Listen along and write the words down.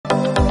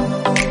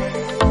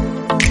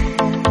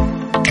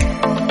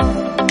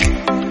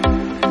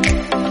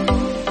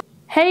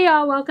Hey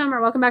y'all, welcome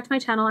back to my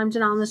channel. I'm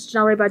Janelle and this is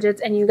Janelle Ray Budgets,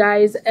 and you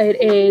guys,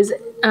 it is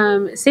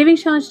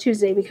Savings Challenge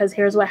Tuesday because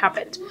here's what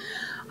happened.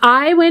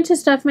 I went to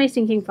stuff my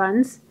sinking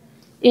funds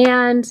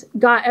and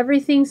got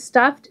everything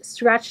stuffed,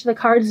 scratched the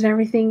cards and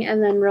everything,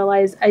 and then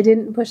realized I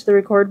didn't push the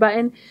record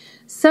button.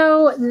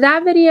 So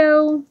that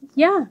video,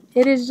 yeah,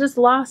 it is just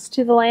lost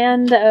to the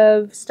land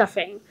of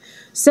stuffing.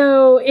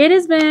 So it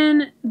has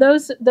been,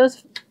 those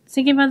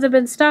sinking funds have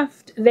been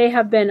stuffed. They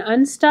have been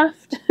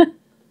unstuffed.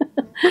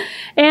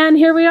 And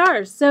here we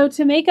are. So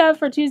to make up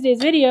for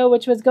Tuesday's video,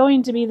 which was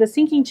going to be the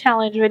sinking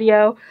challenge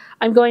video,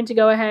 I'm going to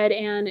go ahead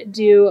and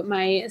do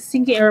my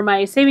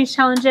savings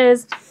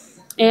challenges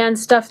and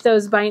stuff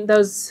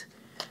those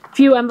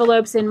few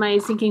envelopes in my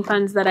sinking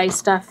funds that I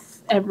stuff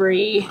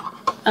every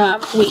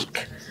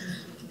week.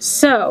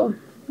 So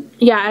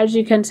yeah, as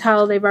you can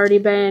tell, they've already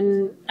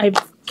been, I've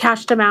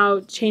cashed them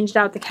out, changed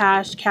out the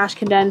cash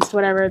condensed,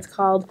 whatever it's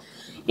called.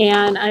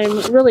 And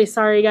I'm really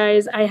sorry,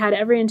 guys. I had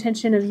every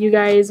intention of you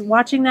guys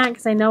watching that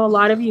because I know a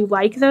lot of you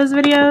like those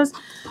videos.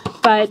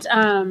 But,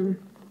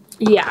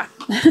 yeah,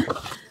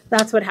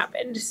 that's what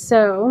happened.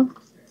 So,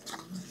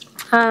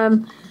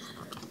 let's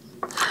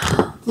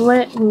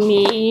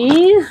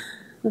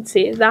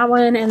see, that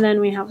one. And then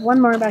we have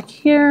one more back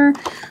here,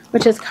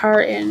 which is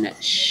car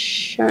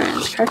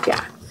insurance.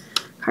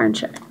 Car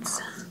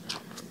insurance.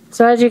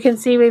 So as you can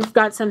see, we've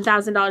got some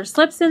 $1,000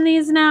 slips in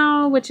these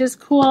now, which is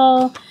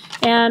cool.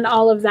 And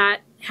all of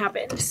that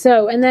happened.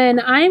 So, and then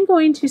I'm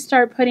going to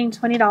start putting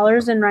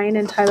 $20 in Ryan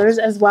and Tyler's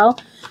as well,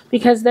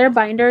 because their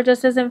binder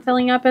just isn't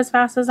filling up as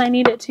fast as I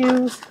need it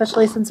to,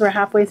 especially since we're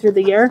halfway through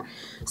the year.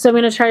 So I'm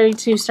going to try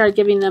to start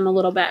giving them a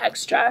little bit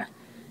extra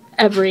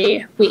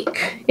every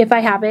week. If I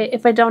have it.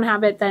 If I don't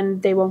have it,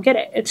 then they won't get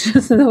it. It's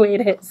just the way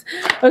it is.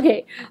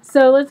 Okay,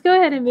 so let's go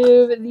ahead and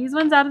move these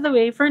ones out of the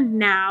way for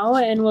now,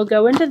 and we'll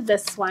go into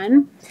this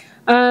one.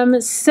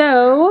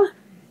 So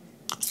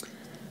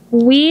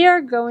we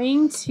are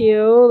going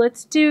to,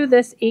 let's do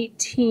this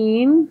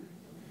 18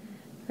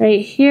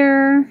 right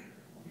here.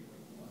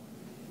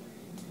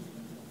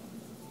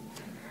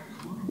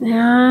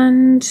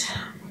 And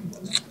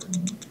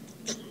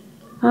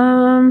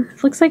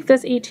looks like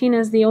this 18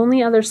 is the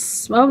only other,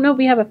 oh no,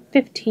 we have a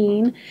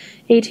 15.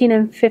 18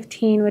 and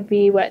 15 would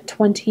be what,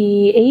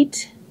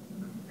 28?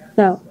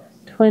 No,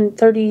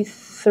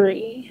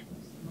 33.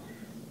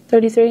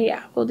 33,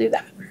 yeah, we'll do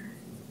that.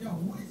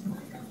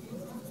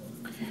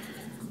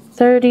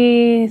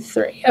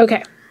 33.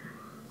 Okay.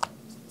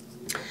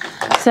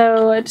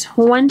 So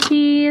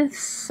 20,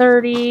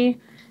 30,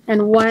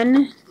 and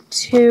 1,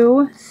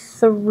 2,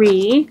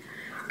 3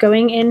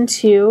 going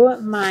into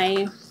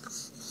my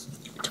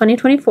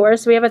 2024.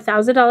 So we have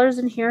 $1,000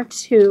 in here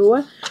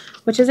too,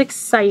 which is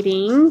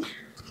exciting.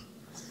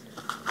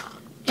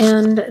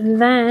 And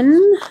then,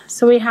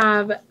 so we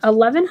have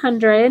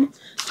 1,100,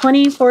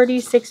 20, 40,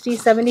 60,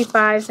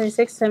 75,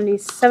 76,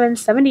 77,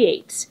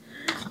 78.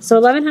 So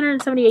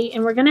 1,178,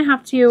 and we're going to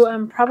have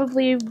to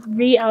probably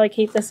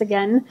reallocate this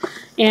again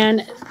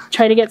and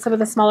try to get some of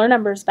the smaller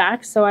numbers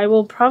back. So I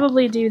will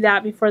probably do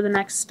that before the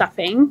next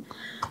stuffing.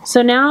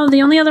 So now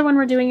the only other one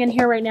we're doing in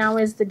here right now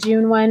is the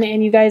June one.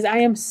 And you guys, I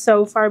am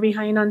so far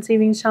behind on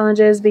savings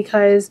challenges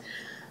because,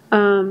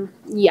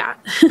 yeah,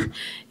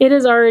 it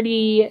is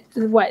already,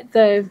 what,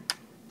 the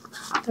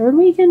third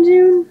week in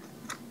June?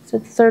 Is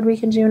it the third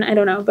week in June? I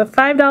don't know. But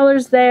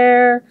 $5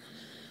 there.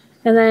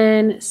 And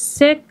then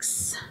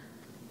 6.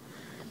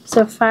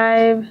 So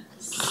 5,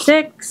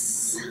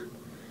 6,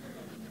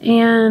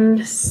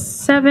 and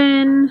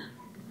 7,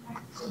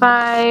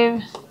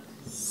 5,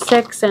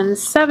 6, and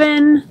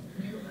 7.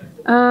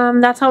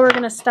 That's all we're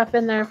going to stuff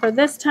in there for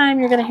this time.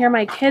 You're going to hear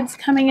my kids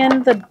coming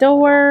in the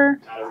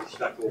door.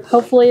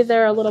 Hopefully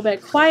they're a little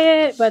bit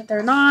quiet, but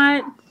they're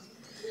not.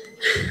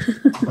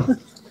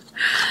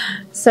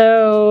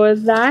 So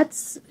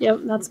that's, yep,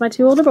 that's my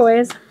two older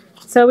boys.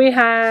 So we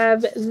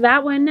have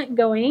that one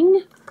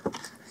going.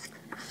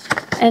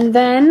 And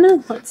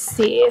then, let's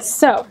see,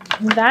 so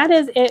that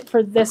is it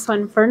for this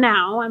one for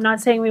now. I'm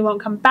not saying we won't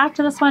come back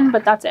to this one,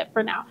 but that's it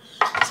for now.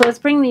 So let's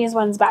bring these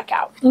ones back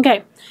out.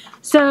 Okay,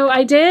 so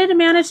I did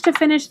manage to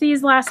finish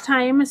these last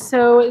time.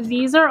 So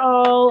these are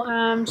all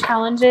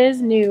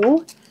challenges,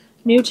 new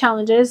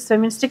challenges. So I'm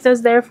going to stick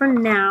those there for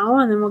now,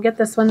 and then we'll get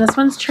this one. This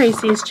one's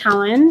Tracy's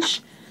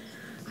challenge.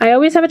 I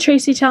always have a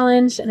Tracy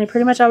challenge, and I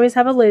pretty much always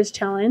have a Liz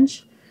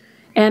challenge,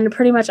 and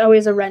pretty much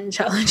always a Ren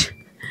challenge.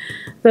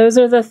 Those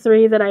are the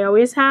three that I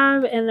always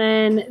have. And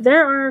then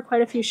there are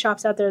quite a few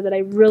shops out there that I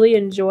really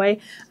enjoy.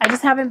 I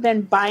just haven't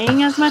been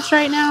buying as much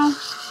right now.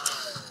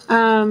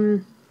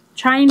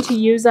 Trying to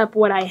use up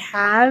what I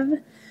have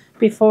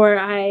before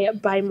I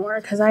buy more,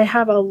 because I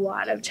have a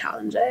lot of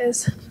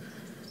challenges.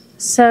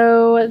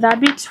 So that'd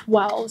be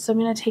 12. So I'm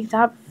going to take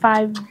that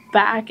 5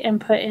 back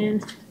and put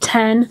in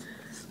 10,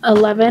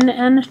 11,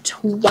 and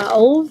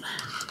 12.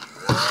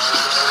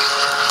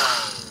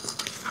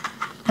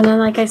 And then,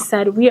 like I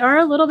said, we are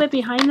a little bit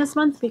behind this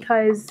month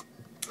because,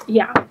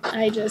 yeah,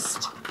 I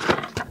just,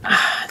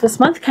 this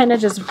month kind of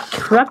just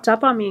crept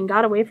up on me and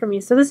got away from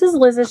me. So this is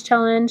Liz's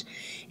challenge,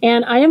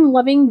 and I am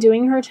loving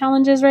doing her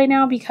challenges right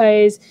now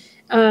because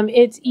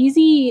it's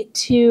easy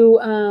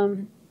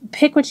to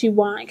pick what you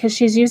want because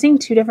she's using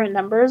 2 different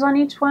numbers on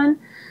each one.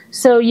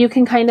 So you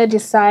can kind of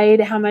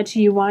decide how much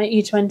you want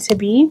each one to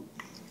be.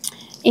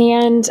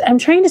 And I'm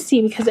trying to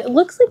see because it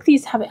looks like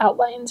these have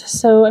outlines.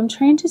 So I'm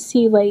trying to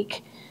see,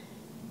 like,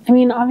 I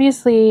mean,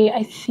 obviously,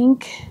 I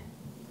think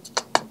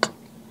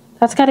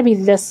that's got to be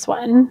this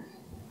one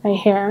right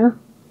here.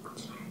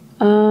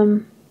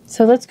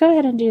 So let's go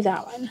ahead and do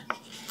that one.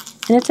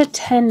 And it's a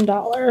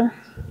 $10.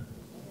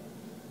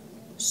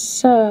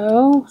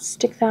 So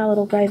stick that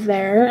little guy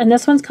there. And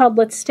this one's called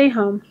Let's Stay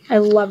Home. I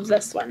love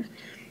this one.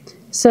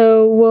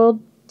 So we'll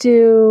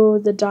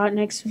do the dot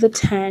next to the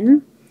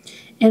 10.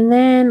 And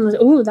then,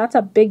 ooh, that's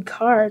a big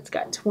car. It's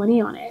got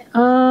 20 on it.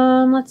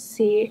 Let's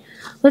see.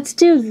 Let's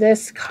do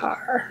this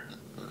car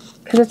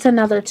because it's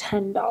another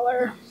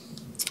 $10.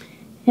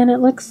 And it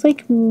looks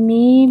like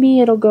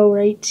maybe it'll go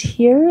right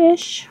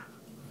here-ish.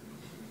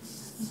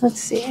 Let's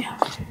see.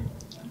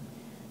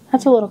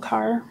 That's a little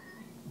car.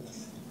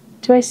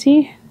 Do I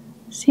see?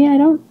 See, I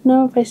don't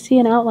know if I see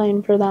an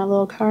outline for that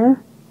little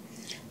car.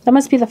 That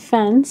must be the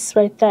fence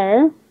right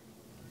there.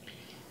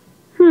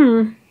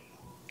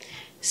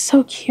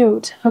 So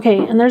cute. Okay,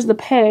 and there's the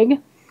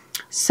pig.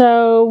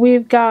 So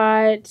we've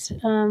got,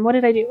 what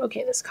did I do?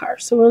 Okay, this car.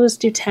 So we'll just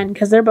do 10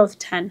 because they're both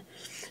 10.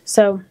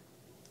 So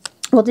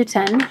we'll do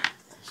 10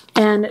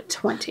 and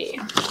 20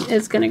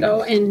 is going to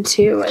go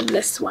into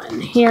this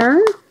one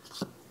here.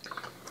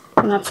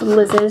 And that's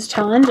Liz's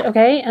challenge.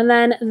 Okay, and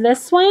then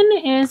this one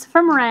is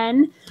from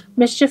Ren,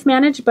 Mischief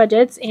Managed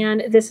Budgets,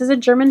 and this is a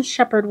German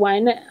Shepherd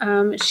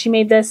one. She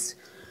made this,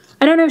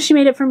 I don't know if she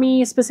made it for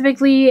me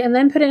specifically and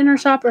then put it in her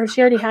shop or if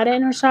she already had it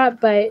in her shop,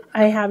 but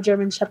I have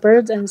German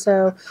Shepherds, and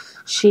so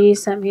she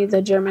sent me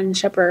the German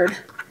Shepherd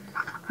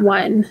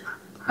one.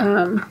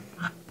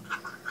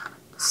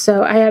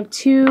 So I have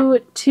two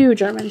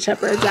German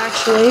Shepherds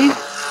actually,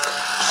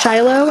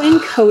 Shiloh and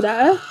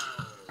Coda.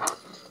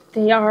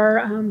 They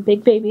are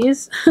big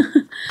babies.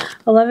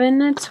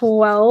 11 and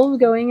 12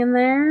 going in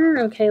there.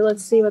 Okay,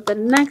 let's see what the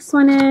next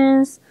one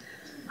is.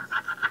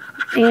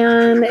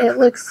 And it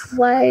looks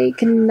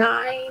like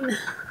 9.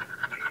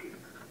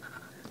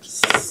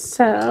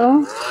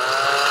 So,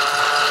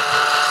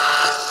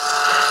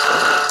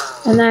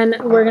 and then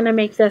we're going to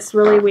make this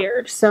really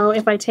weird. So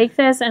if I take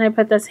this and I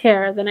put this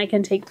here, then I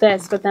can take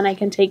this, but then I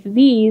can take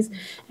these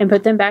and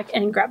put them back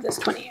and grab this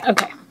 20.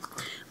 Okay.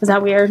 Was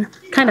that weird?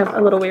 Kind of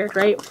a little weird,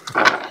 right?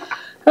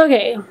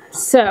 Okay,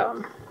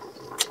 so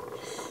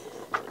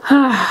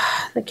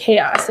the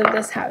chaos of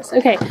this house.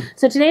 Okay,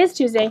 so today is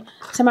Tuesday.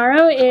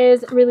 Tomorrow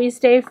is release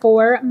day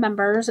for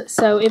members.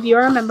 So if you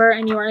are a member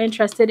and you are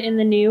interested in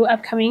the new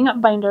upcoming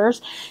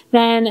binders,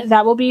 then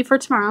that will be for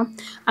tomorrow.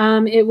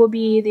 It will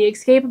be the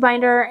Escape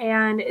binder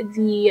and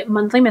the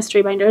monthly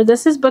mystery binder.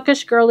 This is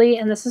Bookish Girly,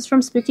 and this is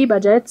from Spooky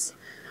Budgets.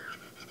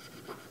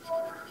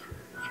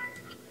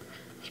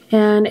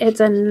 And it's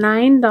a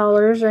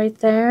 $9 right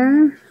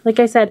there. Like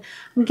I said,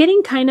 I'm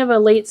getting kind of a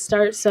late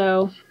start,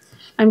 so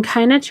I'm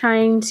kind of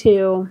trying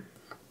to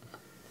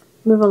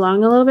move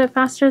along a little bit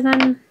faster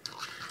than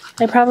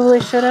I probably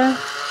should have.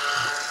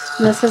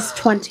 And this is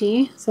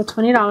 20, so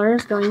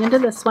 $20 going into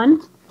this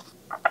one.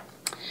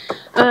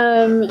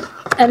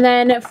 And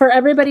then for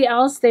everybody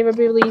else, they were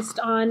released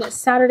on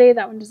Saturday.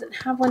 That one doesn't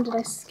have one. Did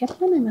I skip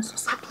one? I must have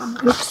skipped one.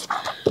 Oops.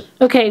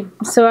 Okay,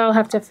 so I'll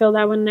have to fill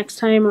that one next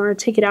time or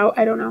take it out.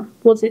 I don't know.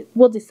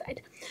 We'll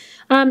decide.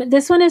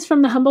 This one is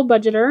from the Humble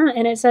Budgeter,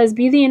 and it says,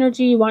 be the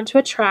energy you want to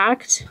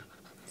attract.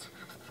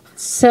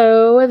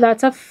 So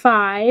that's a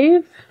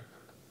 5.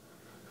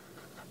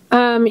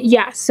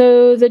 Yeah,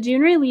 so the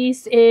June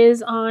release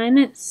is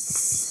on,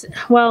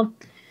 well,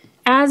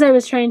 as I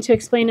was trying to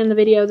explain in the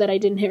video that I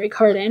didn't hit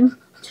record in,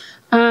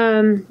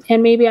 and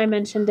maybe I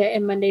mentioned it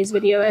in Monday's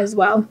video as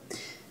well.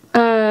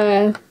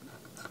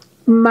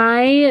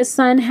 My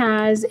son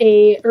has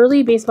a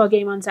early baseball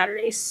game on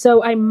Saturday,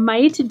 so I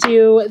might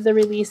do the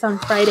release on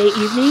Friday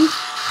evening,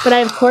 but I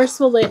of course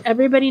will let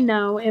everybody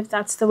know if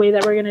that's the way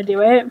that we're going to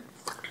do it.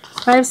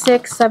 5,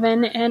 6,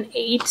 7, and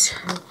 8.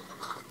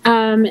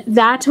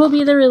 That will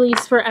be the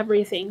release for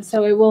everything.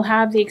 So it will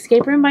have the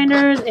escape room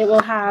binders, it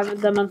will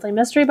have the monthly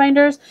mystery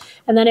binders,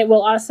 and then it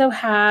will also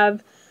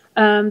have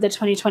the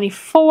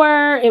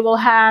 2024. It will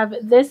have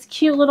this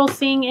cute little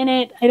thing in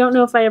it. I don't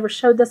know if I ever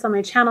showed this on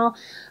my channel.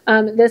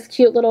 This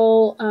cute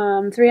little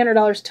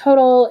 $300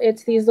 total.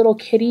 It's these little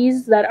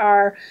kitties that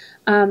are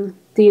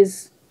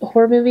these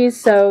horror movies.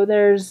 So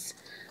there's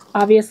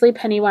obviously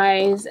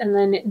Pennywise, and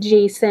then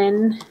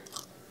Jason.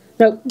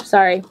 Nope,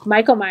 sorry,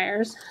 Michael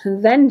Myers,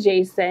 then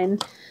Jason,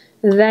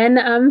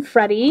 then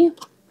Freddy,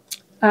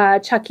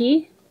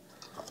 Chucky,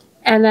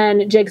 and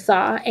then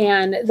Jigsaw,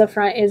 and the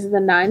front is the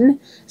Nun.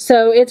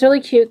 So it's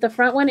really cute. The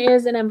front one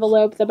is an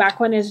envelope. The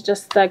back one is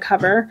just the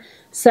cover.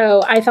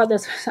 So I thought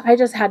I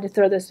just had to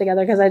throw this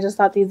together because I just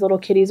thought these little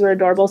kitties were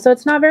adorable. So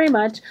it's not very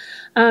much.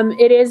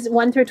 It is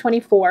 1 through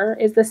 24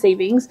 is the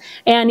savings.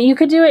 And you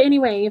could do it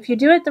anyway. If you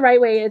do it the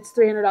right way, it's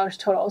 $300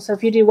 total. So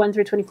if you do 1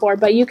 through 24,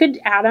 but you could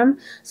add them.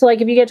 So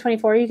like if you get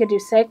 24, you could do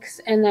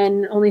 6 and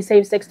then only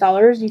save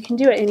 $6. You can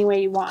do it any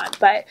way you want,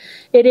 but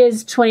it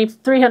is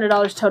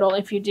 $300 total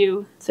if you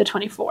do the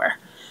 24.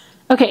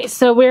 Okay,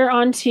 so we're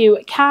on to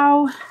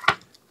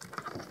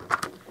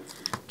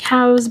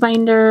Cows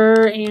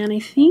binder, and I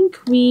think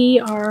we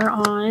are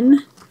on,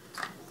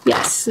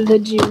 yes, the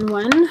June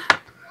one.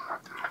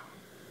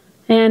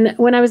 And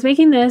when I was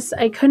making this,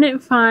 I couldn't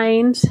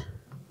find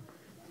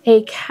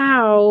a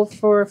cow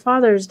for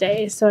Father's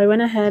Day, so I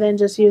went ahead and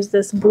just used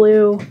this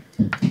blue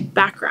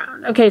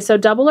background. Okay, so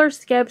double or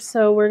skip,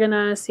 so we're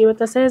gonna see what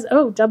this is.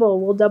 Oh, double,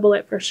 we'll double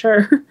it for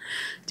sure.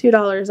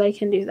 $2, I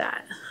can do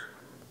that.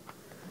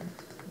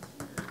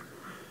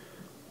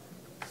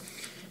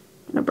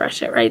 I'm gonna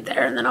brush it right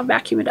there and then I'll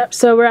vacuum it up.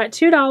 So we're at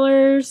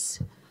 $2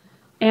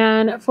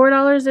 and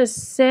 $4 is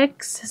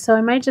 6. So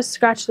I might just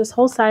scratch this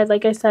whole side.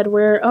 Like I said,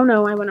 oh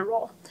no, I want to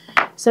roll.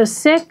 So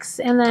 6,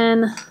 and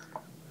then,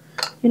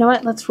 you know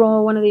what? Let's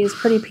roll one of these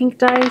pretty pink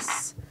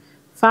dice.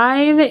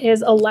 5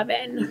 is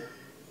 11.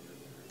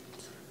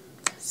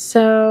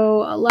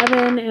 So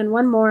 11 and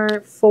one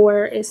more,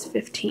 4 is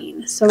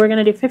 15. So we're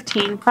gonna do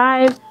 15.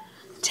 5,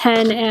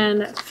 10,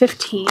 and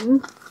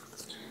 15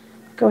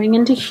 going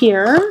into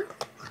here.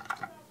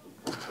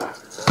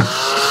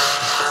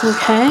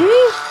 Okay,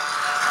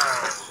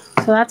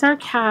 so that's our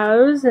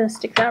cows. Gonna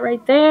stick that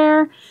right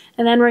there.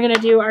 And then we're gonna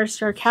do our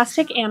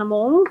sarcastic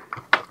animal.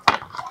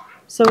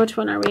 So which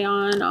one are we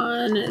on?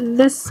 On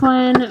this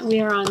one. We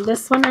are on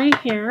this one right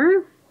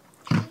here.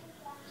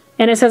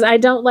 And it says, I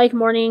don't like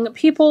morning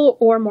people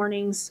or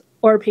mornings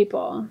or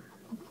people.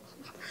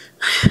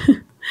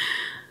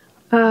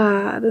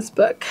 This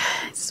book,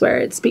 I swear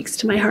it speaks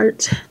to my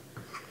heart.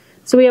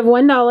 So we have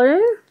 $1.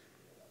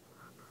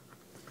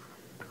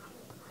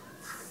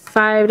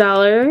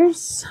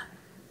 $5.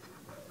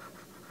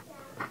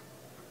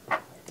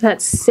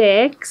 That's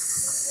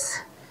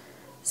 $6.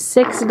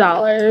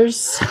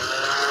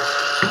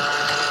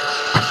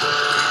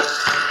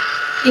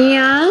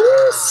 And,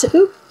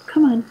 oop,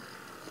 come on.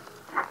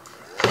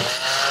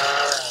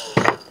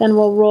 Then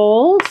we'll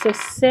roll. So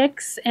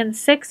 6 and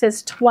 6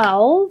 is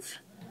 12.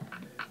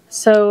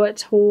 So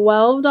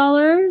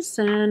 $12,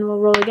 and we'll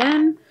roll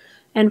again.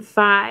 And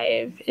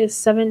 5 is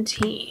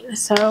 17.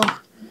 So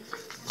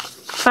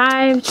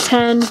 5,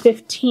 10,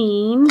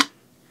 15,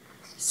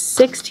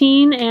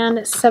 16,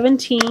 and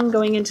 17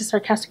 going into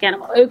sarcastic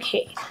animal.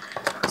 Okay,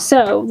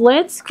 so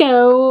let's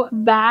go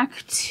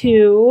back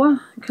to,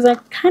 because I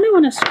kind of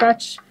want to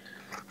scratch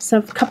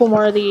a couple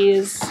more of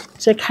these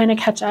to kind of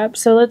catch up.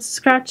 So let's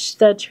scratch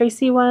the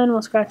Tracy one.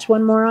 We'll scratch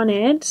one more on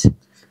it.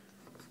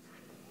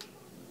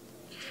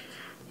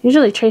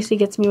 Usually Tracy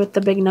gets me with the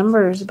big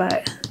numbers,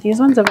 but these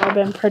ones have all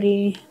been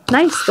pretty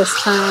nice this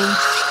time.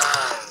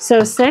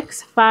 So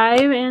 6,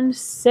 5, and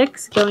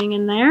 6 going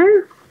in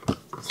there.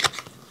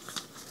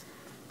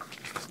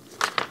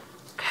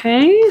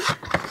 Okay.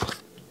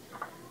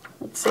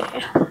 Let's see.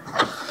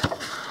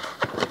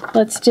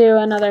 Let's do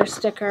another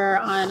sticker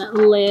on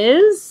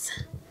Liz.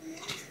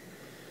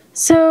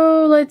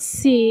 So let's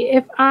see.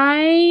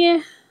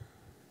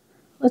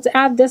 Let's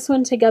add this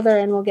one together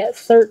and we'll get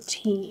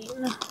 13.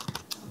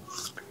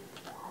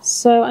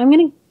 So I'm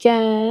going to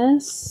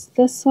guess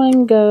this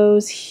one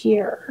goes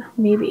here.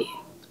 Maybe.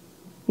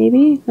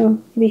 Maybe?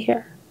 No, maybe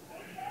here.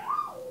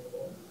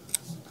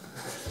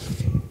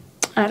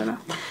 I don't know.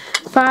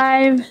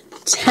 5,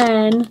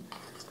 10,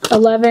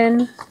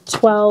 11,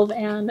 12,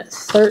 and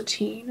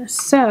 13.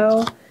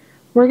 So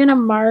we're going to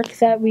mark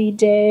that we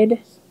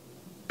did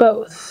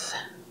both.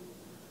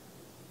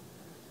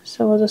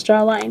 So we'll just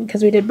draw a line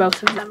because we did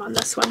both of them on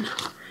this one.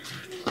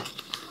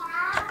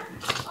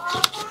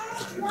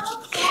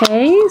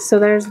 Okay, so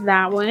there's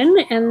that one.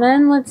 And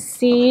then let's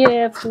see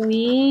if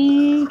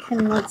we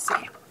can, let's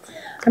see.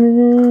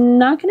 I'm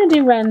not going to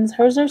do Ren's.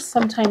 Hers are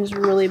sometimes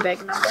really big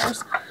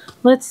numbers.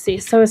 Let's see.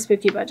 So is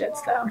Spooky Budgets,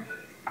 though.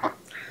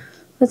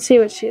 Let's see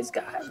what she's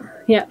got.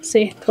 Yeah,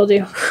 see, told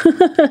you.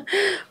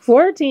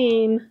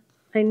 14.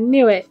 I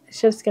knew it. I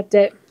should have skipped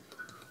it.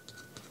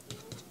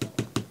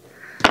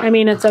 I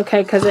mean, it's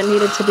okay because it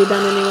needed to be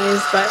done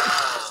anyways, but.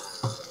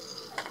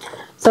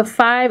 So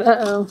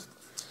 5,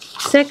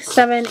 6,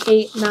 7,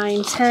 8,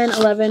 9, 10,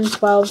 11,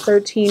 12,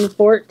 13,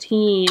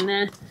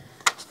 14.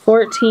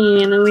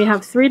 14, and we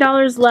have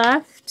 $3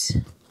 left.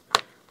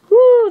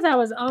 Woo, that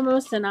was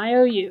almost an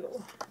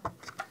IOU.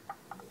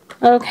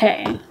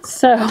 Okay,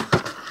 so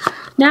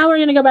now we're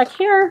going to go back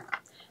here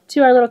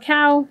to our little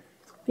cow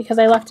because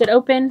I left it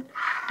open.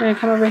 We're going to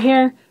come over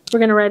here. We're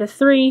going to write a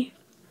 3,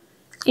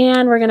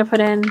 and we're going to put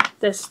in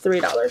this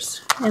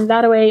 $3. And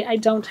that way I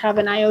don't have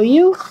an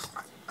IOU.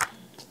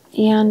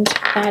 And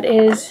that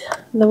is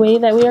the way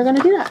that we are going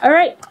to do that. All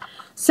right,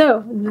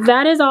 so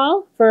that is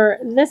all for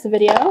this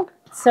video.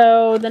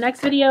 So the next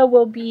video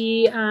will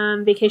be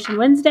Vacation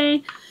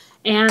Wednesday.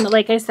 And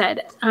like I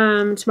said,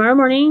 tomorrow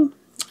morning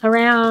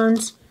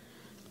around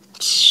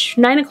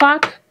 9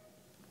 o'clock,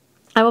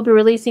 I will be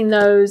releasing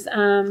those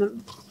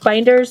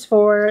binders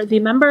for the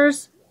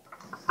members.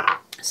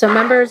 So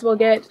members will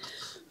get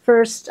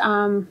first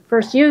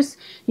use.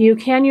 You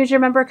can use your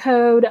member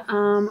code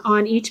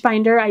on each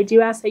binder. I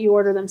do ask that you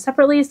order them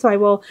separately, so I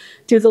will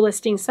do the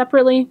listing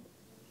separately.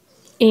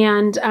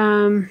 And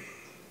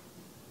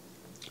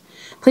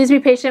please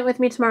be patient with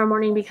me tomorrow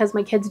morning because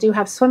my kids do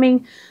have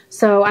swimming.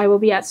 So I will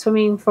be at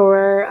swimming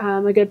for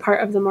a good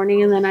part of the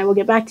morning, and then I will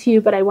get back to you,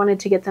 but I wanted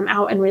to get them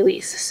out and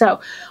release. So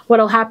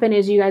what'll happen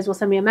is you guys will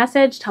send me a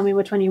message, tell me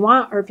which one you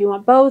want, or if you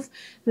want both,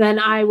 then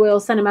I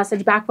will send a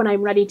message back when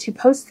I'm ready to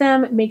post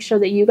them. Make sure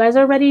that you guys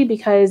are ready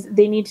because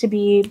they need to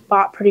be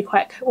bought pretty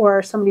quick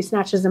or somebody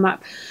snatches them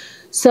up.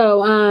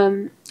 So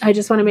I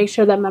just want to make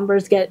sure that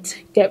members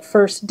get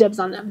first dibs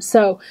on them.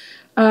 So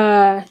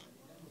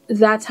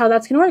that's how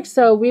that's going to work.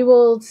 So we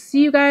will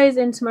see you guys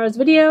in tomorrow's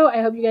video.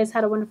 I hope you guys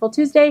had a wonderful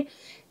Tuesday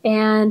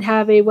and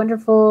have a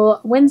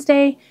wonderful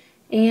Wednesday.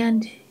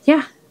 And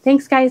yeah,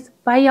 thanks guys.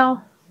 Bye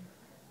y'all.